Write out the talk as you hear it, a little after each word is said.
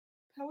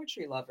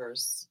Poetry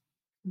lovers,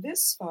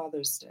 this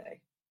Father's Day,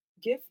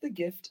 give the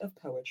gift of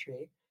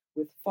poetry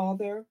with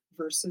Father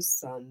versus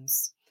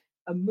Sons,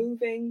 a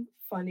moving,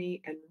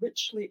 funny, and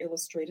richly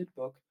illustrated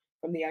book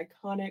from the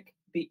iconic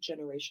Beat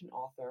Generation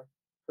author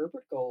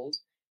Herbert Gold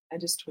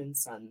and his twin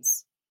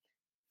sons.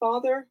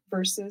 Father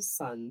versus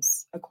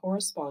Sons, a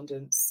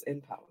correspondence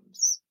in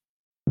poems.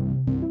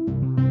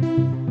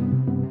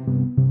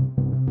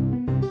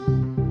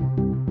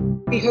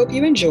 We hope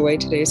you enjoy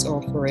today's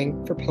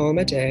offering for Poem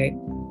a Day,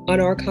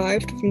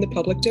 unarchived from the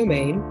public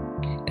domain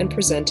and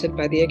presented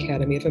by the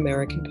Academy of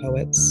American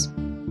Poets.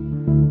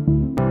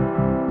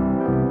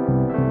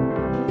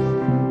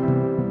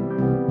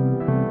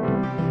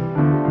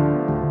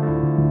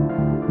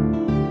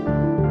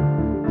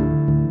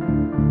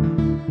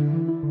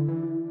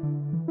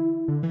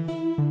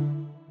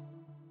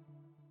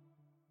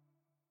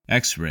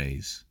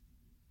 X-Rays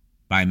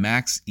by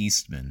Max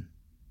Eastman.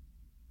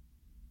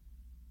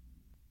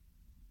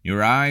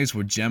 Your eyes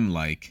were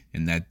gem-like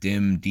in that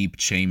dim, deep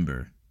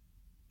chamber,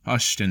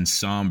 hushed and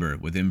somber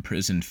with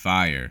imprisoned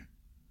fire,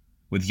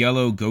 with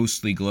yellow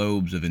ghostly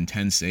globes of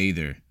intense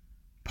aether,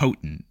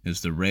 potent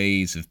as the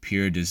rays of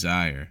pure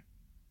desire.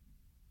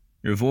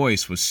 Your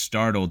voice was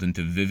startled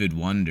into vivid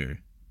wonder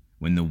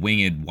when the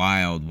winged,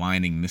 wild,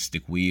 whining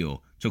mystic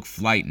wheel took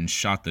flight and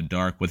shot the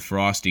dark with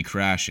frosty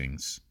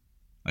crashings,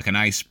 like an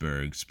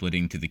iceberg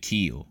splitting to the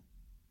keel.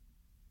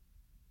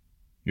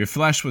 Your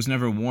flesh was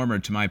never warmer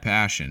to my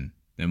passion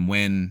than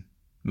when,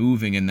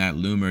 moving in that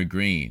lumer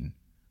green,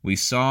 we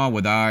saw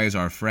with eyes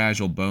our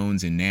fragile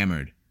bones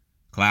enamored,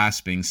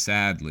 clasping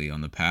sadly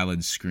on the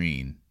pallid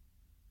screen.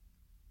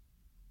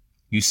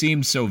 You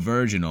seemed so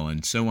virginal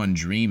and so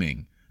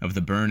undreaming of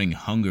the burning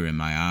hunger in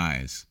my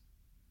eyes,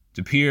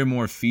 to peer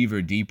more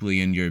fever deeply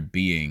in your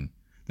being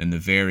than the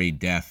very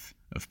depth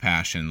of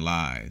passion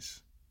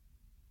lies.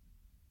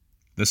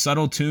 The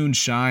subtle tuned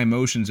shy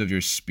motions of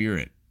your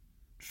spirit,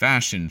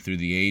 fashioned through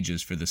the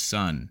ages for the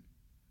sun,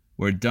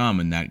 were dumb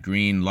in that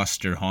green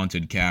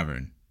luster-haunted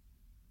cavern,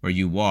 where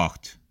you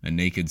walked a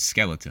naked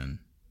skeleton.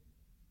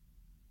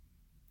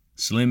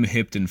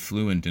 Slim-hipped and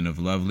fluent and of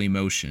lovely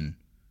motion,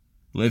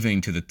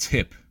 living to the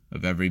tip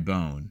of every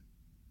bone,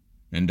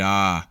 and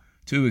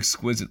too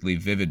exquisitely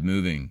vivid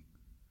moving,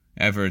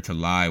 ever to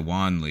lie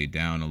wanly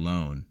down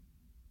alone.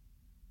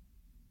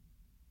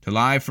 To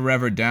lie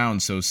forever down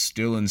so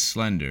still and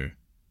slender,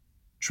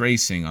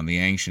 tracing on the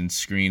ancient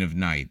screen of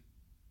night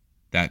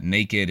that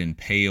naked and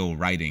pale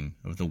writing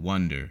of the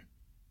wonder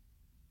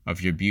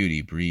of your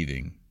beauty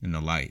breathing in the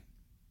light.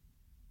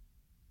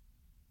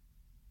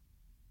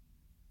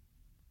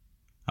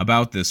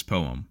 About this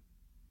poem.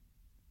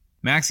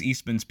 Max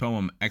Eastman's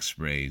poem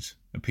X-Rays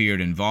appeared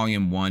in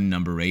Volume 1,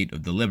 Number 8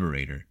 of The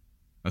Liberator,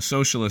 a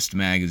socialist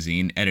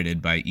magazine edited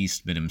by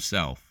Eastman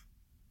himself.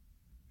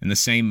 In the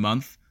same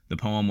month, the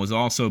poem was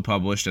also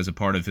published as a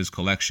part of his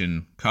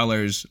collection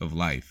Colors of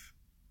Life.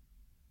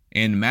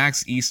 In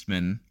Max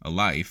Eastman, A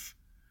Life,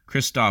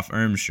 Christoph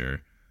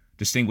Irmscher,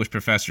 distinguished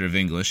professor of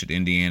English at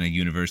Indiana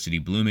University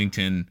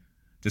Bloomington,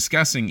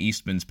 discussing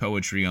Eastman's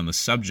poetry on the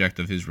subject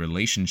of his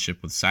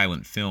relationship with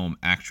silent film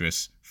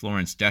actress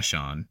Florence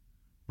Deschanel,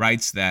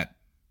 writes that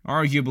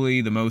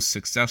arguably the most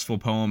successful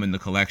poem in the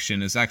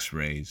collection is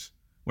X-Rays,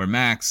 where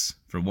Max,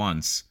 for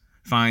once,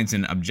 finds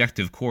an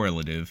objective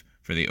correlative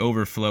for the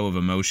overflow of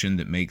emotion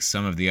that makes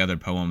some of the other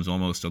poems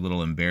almost a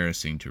little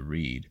embarrassing to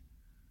read.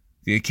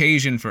 The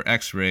occasion for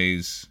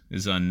X-Rays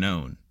is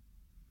unknown.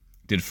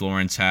 Did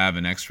Florence have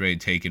an X-ray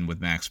taken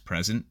with Max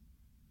present?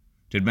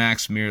 Did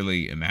Max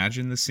merely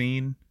imagine the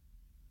scene?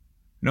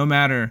 No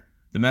matter,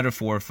 the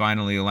metaphor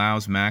finally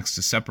allows Max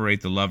to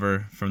separate the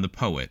lover from the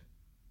poet,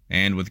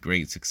 and with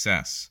great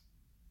success.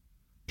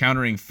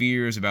 Countering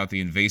fears about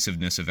the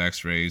invasiveness of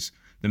X-rays,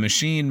 the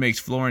machine makes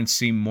Florence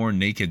seem more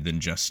naked than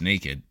just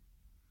naked.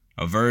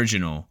 A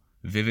virginal,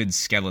 vivid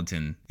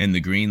skeleton in the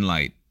green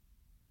light,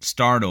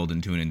 startled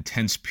into an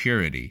intense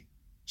purity,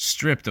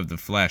 stripped of the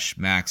flesh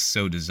Max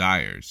so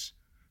desires,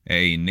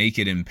 a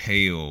naked and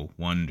pale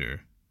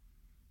wonder,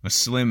 a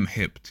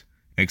slim-hipped,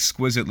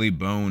 exquisitely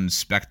boned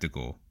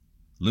spectacle,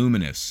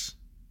 luminous,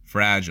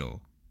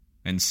 fragile,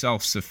 and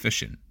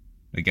self-sufficient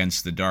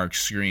against the dark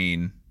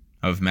screen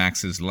of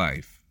Max's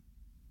life.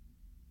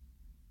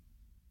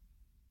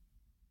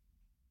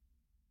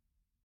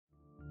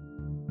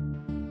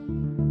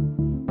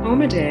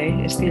 Poem a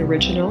Day is the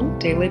original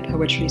daily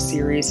poetry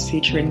series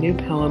featuring new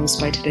poems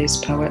by today's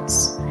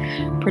poets.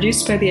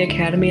 Produced by the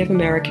Academy of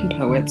American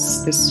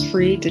Poets, this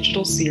free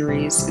digital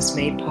series is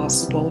made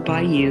possible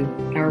by you,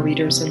 our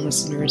readers and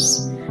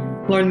listeners.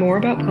 Learn more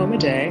about Poem a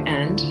Day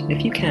and,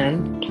 if you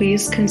can,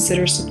 please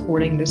consider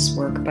supporting this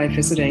work by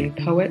visiting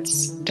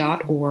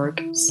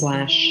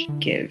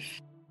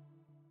poets.org/give.